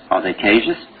 Yes. Are they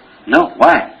caseous? No.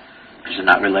 Why? Because they're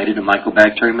not related to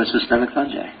mycobacterium or systemic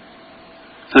fungi.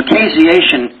 So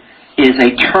caseation is a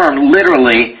term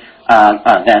literally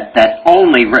that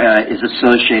only is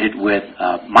associated with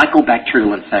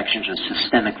mycobacterial infections and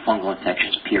systemic fungal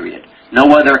infections, period. No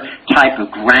other type of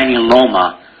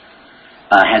granuloma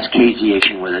has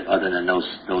caseation with it other than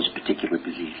those particular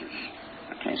diseases.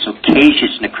 Okay, so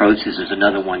caseous necrosis is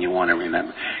another one you want to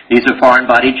remember. These are foreign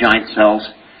body giant cells,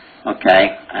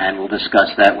 okay, and we'll discuss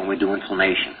that when we do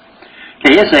inflammation.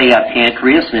 Okay, here's a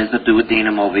pancreas. There's the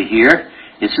duodenum over here.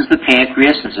 This is the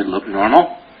pancreas. Does it look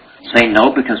normal? Say no,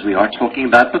 because we are talking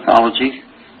about pathology.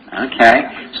 Okay,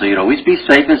 so you'd always be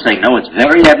safe and say, no, it's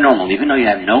very abnormal, even though you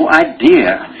have no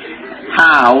idea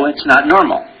how it's not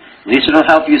normal. At least it'll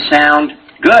help you sound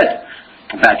good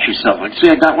about yourself. Like, see,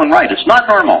 I got one right. It's not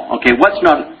normal. Okay, what's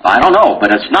not? I don't know, but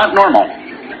it's not normal.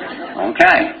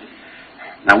 Okay.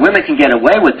 Now, women can get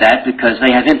away with that because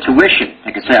they have intuition.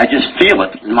 They can say, I just feel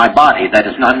it in my body that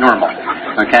it's not normal.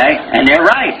 Okay? And they're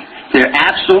right. They're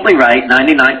absolutely right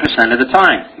 99% of the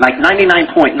time. Like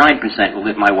 99.9%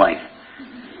 with my wife.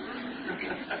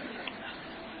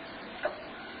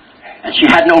 And she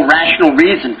had no rational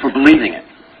reason for believing it.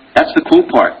 That's the cool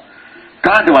part.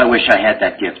 God, do I wish I had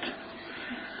that gift.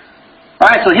 All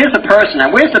right, so here's the person.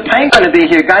 Now, where's the pain going to be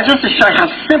here, guys? Just to show you how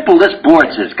simple this board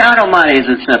is. God almighty, is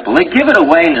it simple. They give it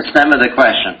away in the stem of the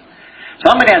question.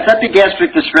 Somebody has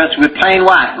epigastric distress with pain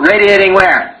what? Radiating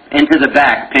where? Into the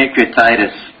back.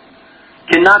 Pancreatitis.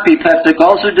 Cannot be peptic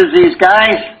ulcer disease,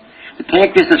 guys. The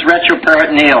pancreas is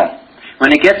retroperitoneal.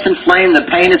 When it gets inflamed, the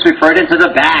pain is referred into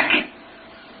the back.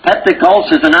 Peptic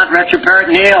ulcers are not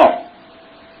retroperitoneal.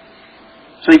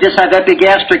 So you just have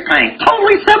epigastric pain.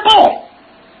 Totally simple.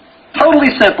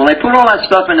 Totally simple. They put all that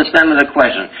stuff in the stem of the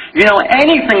question. If you know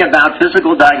anything about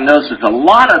physical diagnosis, a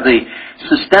lot of the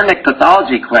systemic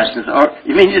pathology questions,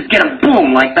 you just get them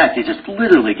boom like that. They just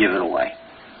literally give it away.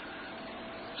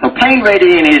 So pain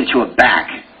radiating into a back,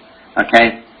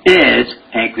 okay, is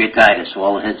pancreatitis for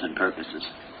all intents and purposes.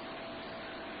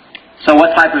 So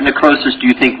what type of necrosis do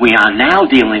you think we are now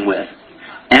dealing with?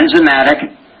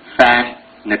 Enzymatic fat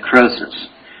necrosis.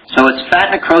 So it's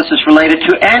fat necrosis related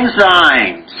to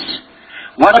enzymes.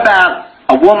 What about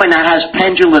a woman that has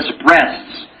pendulous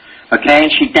breasts, okay,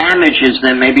 and she damages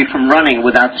them maybe from running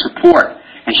without support,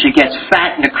 and she gets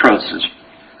fat necrosis,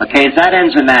 Okay, is that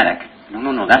enzymatic?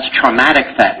 No, that's traumatic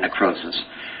fat necrosis.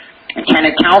 And can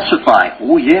it calcify?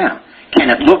 Oh, yeah. Can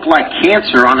it look like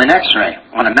cancer on an x-ray,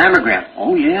 on a mammogram?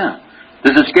 Oh, yeah.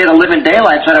 Does it scare the living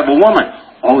daylights out of a woman?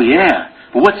 Oh, yeah.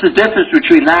 But what's the difference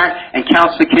between that and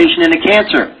calcification in a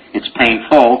cancer? It's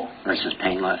painful versus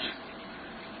painless.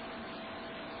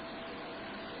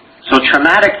 So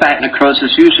traumatic fat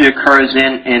necrosis usually occurs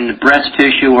in breast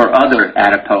tissue or other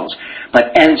adipose.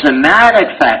 But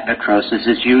enzymatic fat necrosis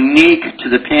is unique to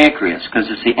the pancreas because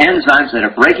it's the enzymes that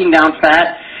are breaking down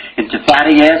fat into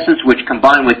fatty acids which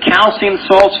combine with calcium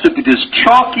salts to produce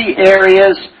chalky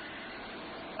areas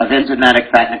of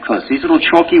enzymatic fat necrosis. These little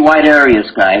chalky white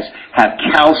areas, guys, have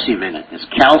calcium in it. There's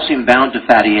calcium bound to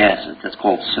fatty acids. That's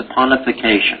called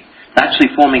saponification. It's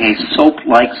actually forming a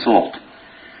soap-like salt.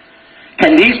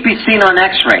 Can these be seen on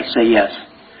x-ray? Say yes.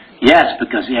 Yes,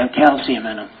 because they have calcium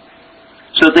in them.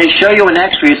 So if they show you an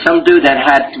x-ray of some dude that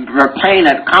had pain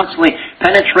that constantly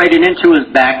penetrated into his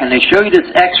back, and they show you this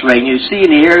x-ray, and you see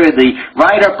in the area of the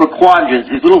right upper quadrant,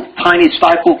 these little tiny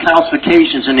stifle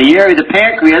calcifications in the area of the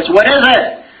pancreas, what is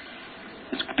it?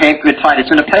 It's pancreatitis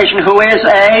in a patient who is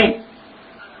a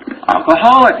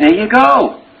alcoholic. There you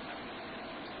go.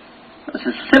 This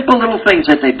is simple little things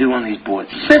that they do on these boards.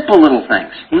 Simple little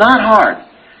things. Not hard.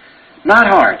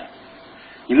 Not hard.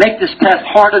 You make this test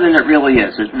harder than it really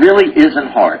is. It really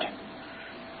isn't hard.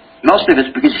 Most of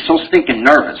it's because you're so stinking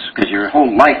nervous, because your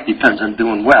whole life depends on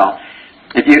doing well.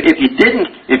 If you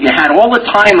had all the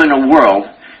time in the world,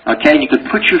 okay, and you could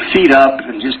put your feet up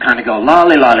and just kind of go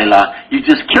lolly lolly la, you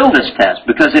just kill this test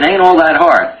because it ain't all that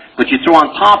hard. But you throw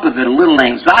on top of it a little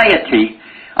anxiety,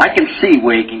 I can see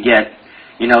where you can get,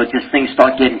 just things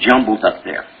start getting jumbled up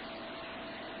there.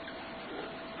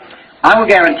 I will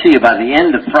guarantee you by the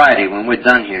end of Friday when we're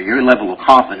done here, your level of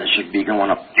confidence should be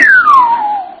going up.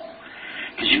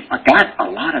 Because you got a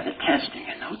lot of the testing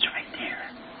and notes right there.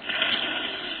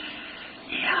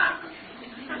 Yeah.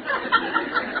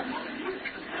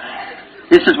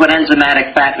 This is what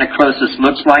enzymatic fat necrosis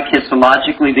looks like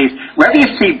histologically. Wherever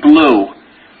you see blue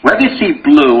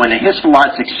in a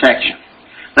histologic section,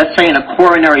 let's say in a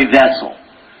coronary vessel,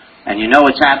 and you know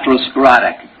it's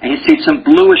atherosclerotic, and you see some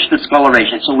bluish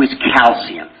discoloration, it's always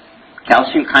calcium.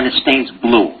 Calcium kind of stains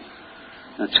blue.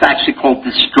 It's actually called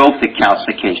dystrophic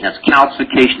calcification. That's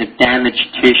calcification of damaged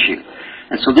tissue.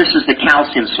 And so this is the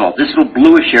calcium salt. This little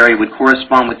bluish area would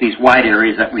correspond with these white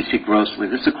areas that we see grossly.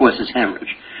 This, of course, is hemorrhage.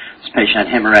 This patient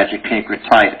had hemorrhagic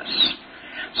pancreatitis.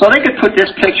 So they could put this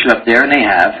picture up there, and they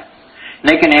have. And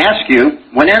they can ask you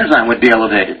what enzyme would be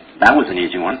elevated. That was an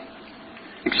easy one.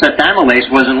 Except amylase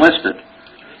wasn't listed.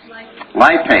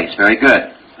 Lipase, very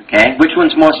good. Okay, which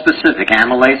one's more specific,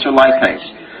 amylase or lipase?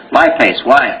 Lipase,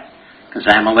 why? Because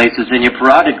amylase is in your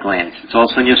parotid glands. It's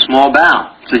also in your small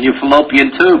bowel. It's in your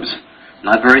fallopian tubes.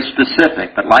 Not very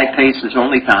specific, but lipase is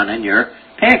only found in your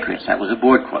pancreas. That was a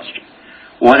board question.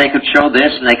 Or they could show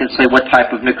this and they could say what type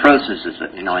of necrosis is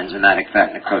it, enzymatic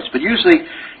fat necrosis. But usually,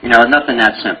 nothing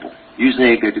that simple.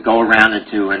 Usually they go around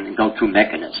and go through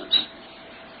mechanisms.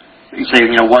 You say,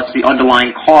 what's the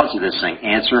underlying cause of this thing?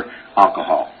 Answer,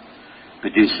 alcohol.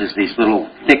 Produces these little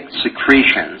thick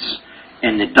secretions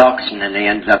in the ducts, and then they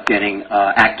end up getting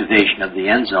activation of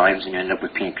the enzymes, and you end up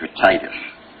with pancreatitis.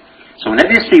 So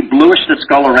whenever you see bluish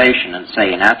discoloration and,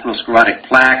 say, an atherosclerotic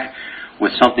plaque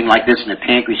with something like this in the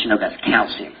pancreas, that's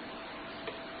calcium.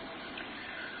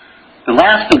 The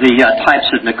last of the types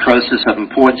of necrosis of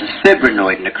importance is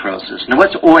fibrinoid necrosis. Now,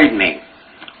 what's oid mean?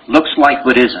 Looks like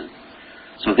but isn't.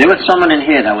 So if there was someone in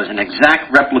here that was an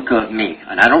exact replica of me,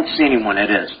 and I don't see anyone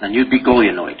that is, then you'd be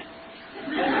golyanoid.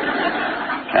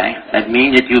 Okay? That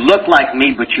means if you look like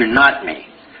me, but you're not me.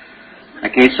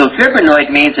 Okay, so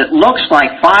fibrinoid means it looks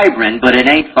like fibrin, but it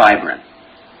ain't fibrin.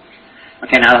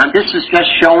 Okay, now this is just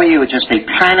showing you just a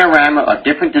panorama of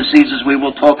different diseases we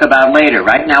will talk about later.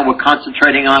 Right now we're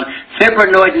concentrating on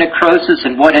fibrinoid necrosis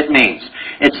and what it means.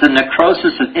 It's the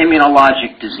necrosis of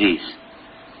immunologic disease.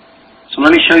 So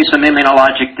let me show you some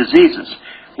immunologic diseases.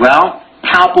 Well,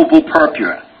 palpable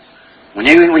purpura. When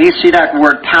you see that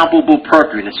word palpable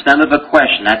purpura in the stem of a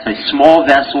question, that's a small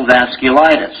vessel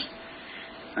vasculitis.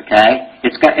 Okay?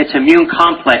 It's immune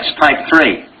complex type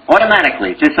 3.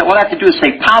 Automatically. Just all I have to do is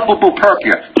say palpable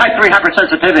purpura, type 3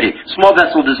 hypersensitivity, small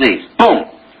vessel disease. Boom.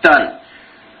 Done.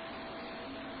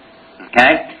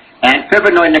 Okay? And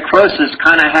fibrinoid necrosis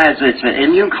kind of has its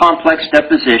immune complex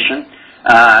deposition.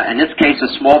 In this case, a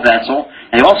small vessel.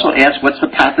 And they also ask, what's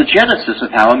the pathogenesis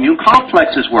of how immune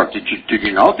complexes work? Did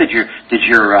you know? Did your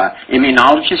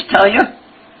immunologist tell you?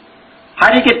 How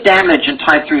do you get damage in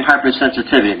type 3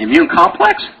 hypersensitivity? An immune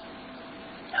complex?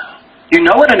 No. You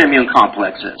know what an immune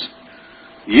complex is.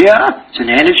 Yeah, it's an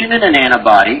antigen and an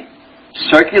antibody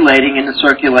circulating in the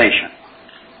circulation.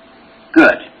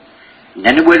 Good. And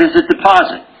then where does it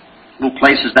deposit? Little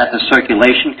places that the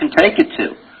circulation can take it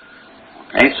to.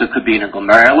 Okay, so it could be in a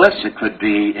glomerulus, it could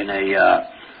be in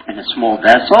a small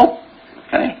vessel,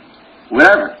 okay,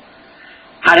 wherever.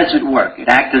 How does it work? It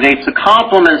activates the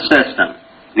complement system,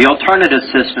 the alternative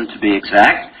system to be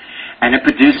exact, and it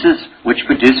produces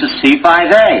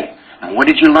C5a. And what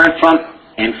did you learn about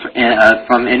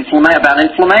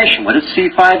inflammation? What is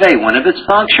C5a? One of its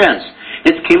functions.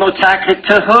 It's chemotactic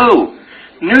to who?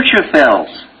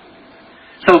 Neutrophils.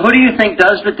 So who do you think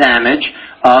does the damage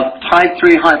of type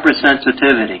 3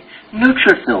 hypersensitivity?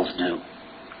 Neutrophils do.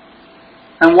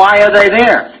 And why are they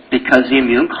there? Because the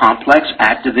immune complex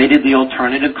activated the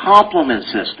alternative complement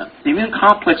system. The immune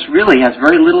complex really has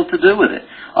very little to do with it,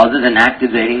 other than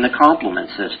activating the complement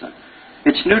system.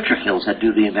 It's neutrophils that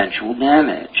do the eventual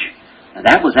damage. And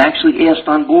that was actually asked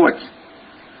on boards.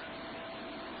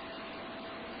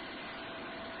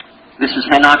 This is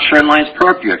Henoch-Schönlein's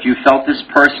purpura. If you felt this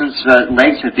person's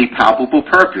legs, it'd be palpable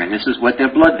purpura, and this is what their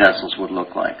blood vessels would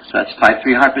look like. So that's type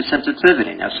 3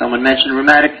 hypersensitivity. Now, someone mentioned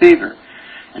rheumatic fever,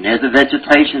 and there's the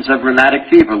vegetations of rheumatic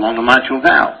fever along the mitral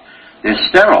valve. They're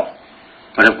sterile.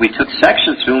 But if we took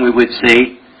sections through them, we would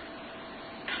see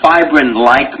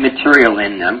fibrin-like material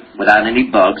in them, without any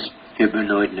bugs,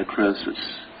 fibrinoid necrosis.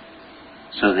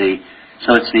 So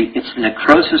it's the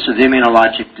necrosis of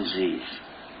immunologic disease.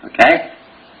 Okay?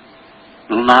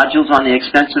 Little nodules on the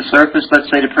extensive surface.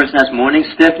 Let's say the person has morning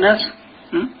stiffness.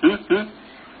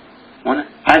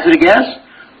 Hazard a guess?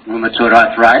 Rheumatoid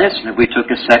arthritis. And if we took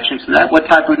a section to that, what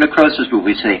type of necrosis would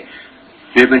we see?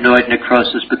 Fibrinoid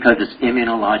necrosis, because it's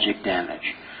immunologic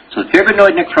damage. So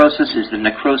fibrinoid necrosis is the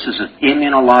necrosis of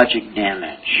immunologic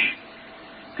damage.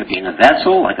 Could be in a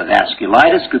vessel, like a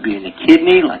vasculitis. Could be in the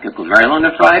kidney, like a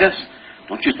glomerulonephritis.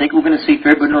 Don't you think we're going to see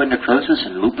fibrinoid necrosis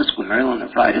and lupus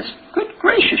glomerulonephritis? Good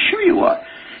gracious, sure you are.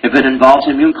 If it involves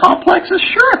immune complexes,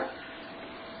 sure.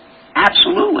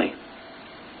 Absolutely.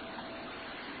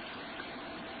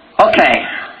 Okay.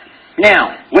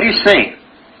 Now, what do you see?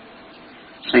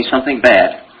 Say something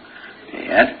bad.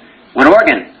 Bad. What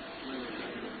organ?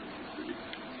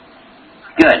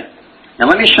 Good. Now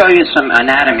let me show you some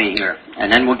anatomy here,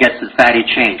 and then we'll get to the fatty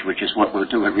change, which is what we're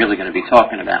really going to be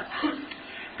talking about.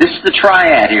 This is the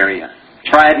triad area.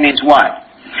 Triad means what?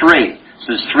 3. So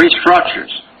there's 3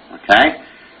 structures. Okay?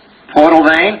 Portal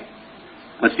vein.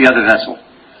 What's the other vessel?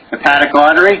 Hepatic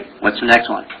artery. What's the next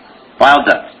one? Bile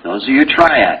duct. Those are your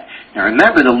triad. Now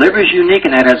remember, the liver is unique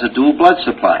in that it has a dual blood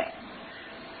supply.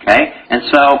 Okay? And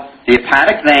so the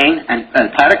hepatic vein and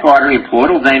hepatic artery and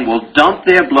portal vein will dump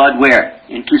their blood where?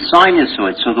 Into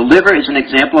sinusoids. So the liver is an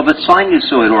example of a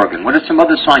sinusoid organ. What are some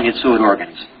other sinusoid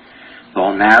organs?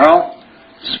 Bone marrow,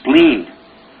 spleen,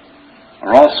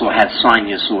 or also have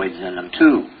sinusoids in them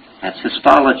too. That's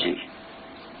histology.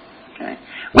 Okay.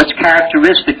 What's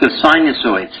characteristic of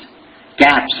sinusoids?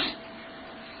 Gaps.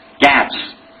 Gaps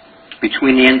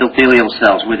between the endothelial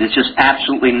cells where there's just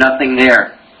absolutely nothing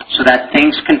there so that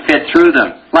things can fit through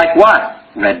them. Like what?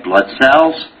 Red blood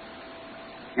cells,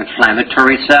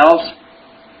 inflammatory cells,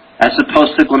 as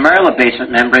opposed to glomerular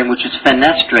basement membrane, which is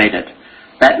fenestrated.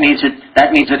 That means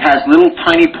it has little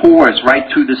tiny pores right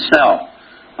through the cell.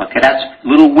 Okay, that's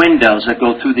little windows that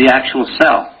go through the actual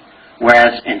cell.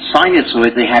 Whereas in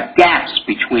sinusoid, they have gaps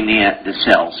between the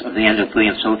cells of the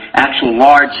endothelium, so actual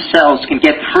large cells can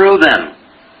get through them.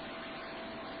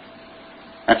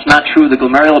 That's not true of the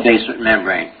glomerular basement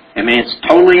membrane. I mean, it's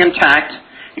totally intact,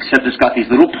 except it's got these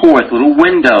little pores, little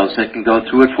windows that can go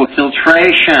through it for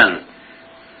filtration.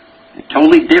 They're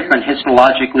totally different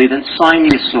histologically than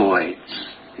sinusoids.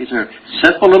 These are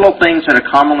simple little things that are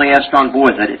commonly asked on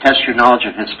boards that test your knowledge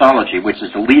of histology, which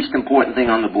is the least important thing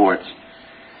on the boards.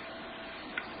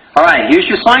 All right, here's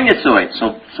your sinusoid.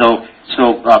 So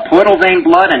portal vein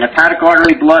blood and hepatic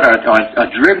artery blood are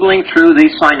dribbling through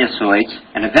these sinusoids,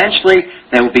 and eventually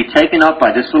they will be taken up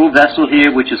by this little vessel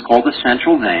here, which is called the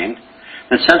central vein.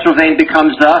 The central vein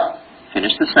becomes the,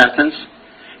 finish the sentence,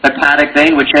 hepatic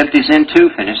vein, which empties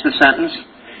into, finish the sentence,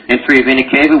 inferior vena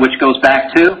cava, which goes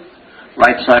back to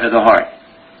right side of the heart.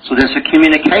 So there's a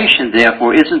communication,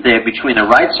 therefore, isn't there, between the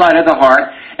right side of the heart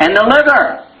and the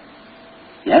liver?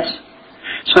 Yes?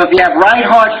 So if you have right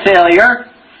heart failure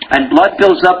and blood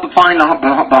builds up behind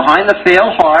the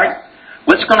failed heart,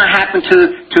 what's going to happen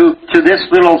to this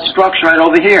little structure right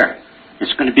over here?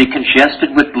 It's going to be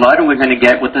congested with blood, and we're going to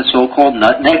get what the so-called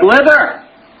nutmeg liver,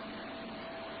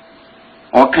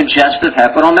 or congestive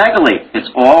hepatomegaly. It's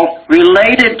all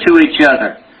related to each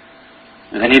other.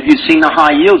 If any of you have seen the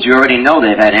high yields, you already know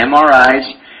they've had MRIs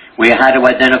We had to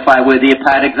identify where the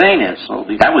hepatic vein is. So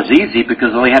that was easy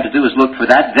because all you had to do was look for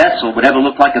that vessel, whatever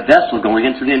looked like a vessel going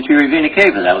into the inferior vena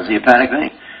cava. That was the hepatic vein.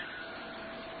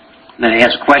 And then they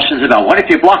asked questions about, what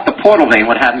if you block the portal vein?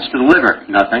 What happens to the liver?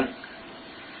 Nothing.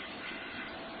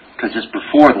 Because it's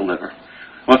before the liver.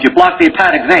 Well, if you block the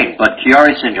hepatic vein, but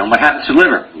Chiari syndrome, what happens to the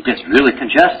liver? It gets really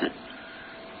congested.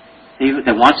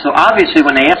 They want, so obviously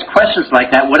when they ask questions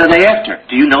like that, what are they after?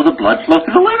 Do you know the blood flow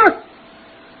through the liver?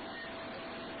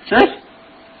 That's it.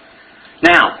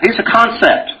 Now, here's a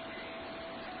concept.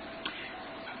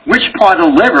 Which part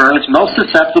of the liver is most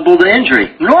susceptible to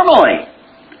injury? Normally,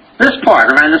 this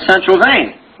part around the central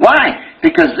vein. Why?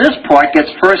 Because this part gets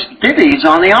first dibbies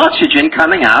on the oxygen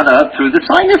coming out of through the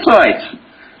sinusoids.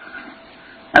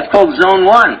 That's called zone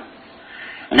 1.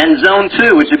 And then zone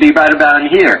 2, which would be right about in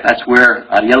here. That's where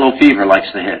yellow fever likes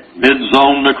to hit.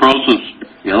 Mid-zone necrosis.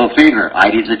 Yellow fever,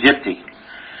 Aedes aegypti.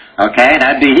 Okay,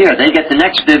 that'd be here. They get the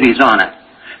next divvies on it.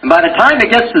 And by the time it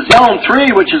gets to zone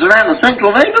 3, which is around the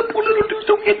central vein, the poor little dudes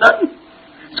don't get nothing.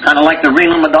 It's kind of like the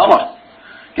renal medulla.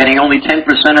 Getting only 10%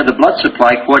 of the blood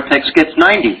supply, cortex gets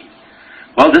 90.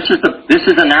 Well, this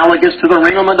is analogous to the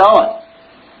renal medulla.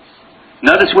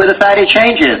 Notice where the fatty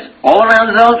change is. All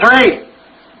around zone 3.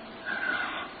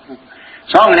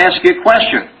 So I'm going to ask you a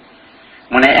question.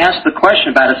 When they ask the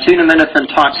question about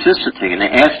acetaminophen toxicity, and they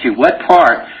ask you what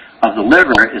part of the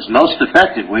liver is most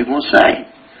affected, we will say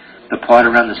the part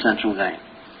around the central vein.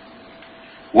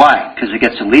 Why? Because it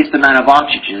gets the least amount of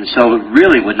oxygen, so it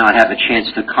really would not have a chance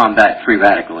to combat free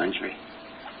radical injury.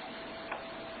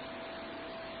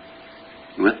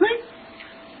 You with me?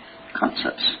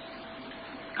 Concepts.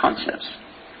 Concepts.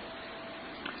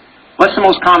 What's the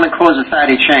most common cause of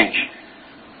fatty change?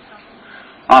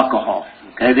 Alcohol.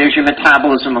 Okay, there's your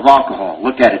metabolism of alcohol.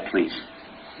 Look at it, please.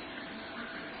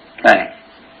 Okay.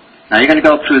 Now you're going to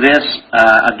go through this.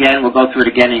 Again, we'll go through it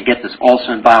again and you get this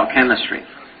also in biochemistry.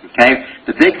 Okay?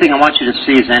 The big thing I want you to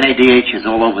see is NADH is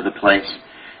all over the place.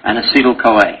 And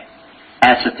acetyl-CoA.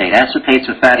 Acetate. Acetate's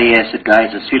a fatty acid,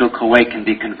 guys. Acetyl-CoA can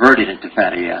be converted into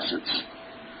fatty acids.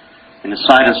 In the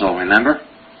cytosol, remember?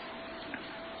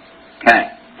 Okay.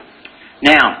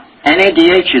 Now,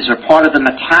 NADHs are part of the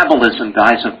metabolism,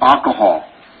 guys, of alcohol.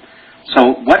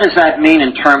 So what does that mean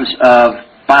in terms of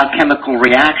biochemical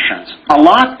reactions? A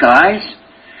lot, guys.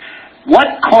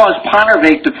 What caused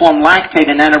pyruvate to form lactate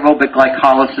in anaerobic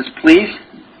glycolysis, please?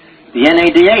 The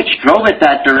NADH drove it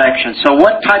that direction. So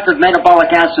what type of metabolic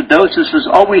acidosis is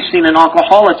always seen in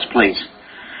alcoholics, please?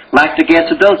 Lactic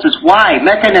acidosis. Why?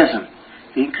 Mechanism.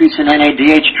 The increase in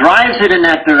NADH drives it in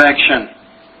that direction.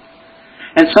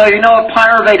 And so you know if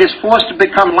pyruvate is forced to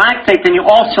become lactate, then you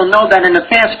also know that in the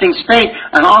fasting state,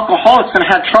 an alcoholic's going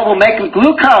to have trouble making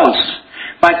glucose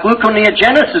by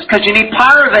gluconeogenesis because you need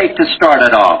pyruvate to start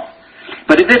it off.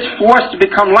 But if it's forced to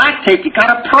become lactate, you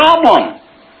got a problem.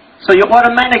 So you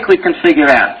automatically can figure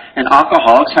out. And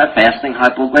alcoholics have fasting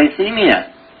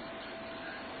hypoglycemia.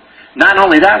 Not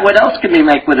only that, what else can we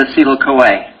make with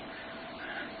acetyl-CoA?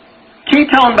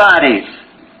 Ketone bodies.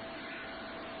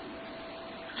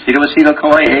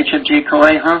 Acetoacetyl-CoA,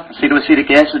 HMG-CoA, huh? Acetoacetic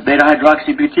acid,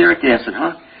 beta-hydroxybutyric acid,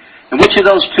 huh? And which of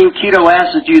those two keto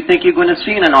acids do you think you're going to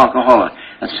see in an alcoholic?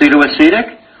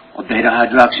 Acetoacetic or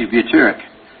beta-hydroxybutyric?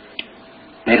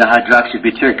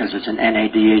 Beta-hydroxybutyric because it's an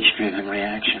NADH-driven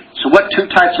reaction. So what two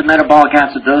types of metabolic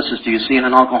acidosis do you see in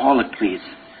an alcoholic, please?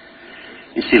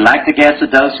 You see lactic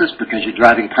acidosis because you're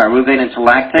driving pyruvate into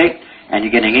lactate, and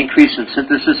you're getting increase in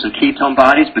synthesis of ketone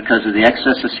bodies because of the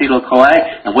excess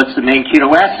acetyl-CoA. And what's the main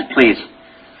keto acid, please?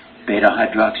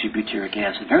 Beta-hydroxybutyric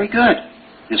acid. Very good.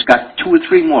 Just got 2 or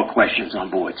 3 more questions on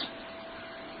boards.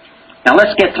 Now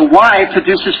let's get to why it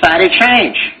produces fatty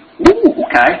change. Ooh,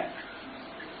 okay.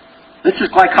 This is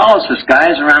glycolysis,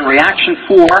 guys, around reaction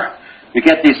 4. We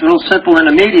get these little simple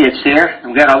intermediates here.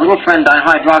 And we got our little friend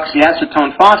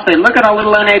dihydroxyacetone phosphate. Look at our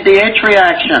little NADH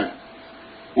reaction.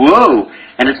 Whoa.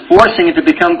 And it's forcing it to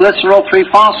become glycerol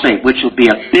 3-phosphate, which will be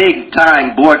a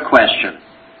big-time board question.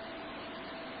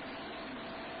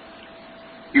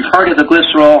 You've heard of the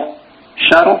glycerol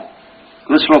shuttle?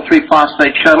 Glycerol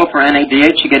 3-phosphate shuttle for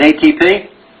NADH, you get ATP?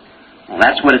 Well,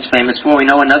 that's what it's famous for. We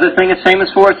know another thing it's famous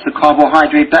for. It's the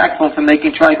carbohydrate backbone for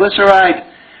making triglyceride.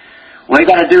 All you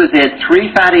got to do is add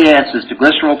 3 fatty acids to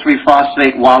glycerol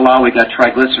 3-phosphate. Voila, we got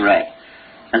triglyceride.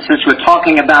 And since we're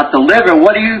talking about the liver,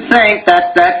 what do you think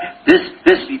that this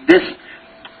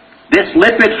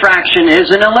lipid fraction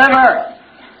is in the liver?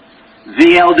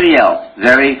 VLDL,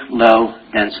 very low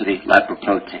density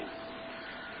lipoprotein.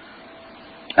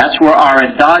 That's where our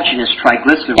endogenous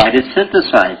triglyceride is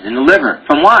synthesized in the liver.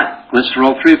 From what?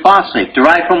 Glycerol 3-phosphate.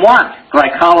 Derived from what?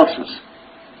 Glycolysis.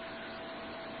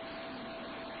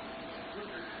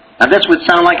 Now this would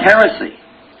sound like heresy.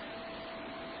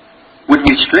 Would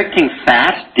restricting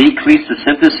fat decrease the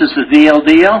synthesis of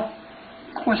VLDL?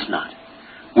 Of course not.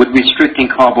 Would restricting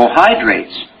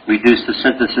carbohydrates reduce the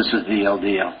synthesis of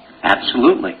VLDL?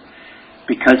 Absolutely.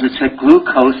 Because it's a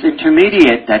glucose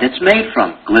intermediate that it's made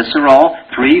from. Glycerol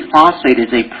 3-phosphate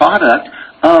is a product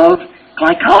of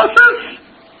glycolysis.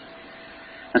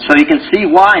 And so you can see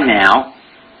why now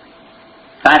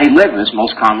fatty liver is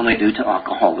most commonly due to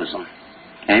alcoholism.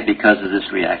 Okay, because of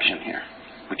this reaction here,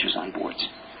 which is on boards.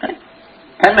 Okay?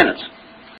 10 minutes.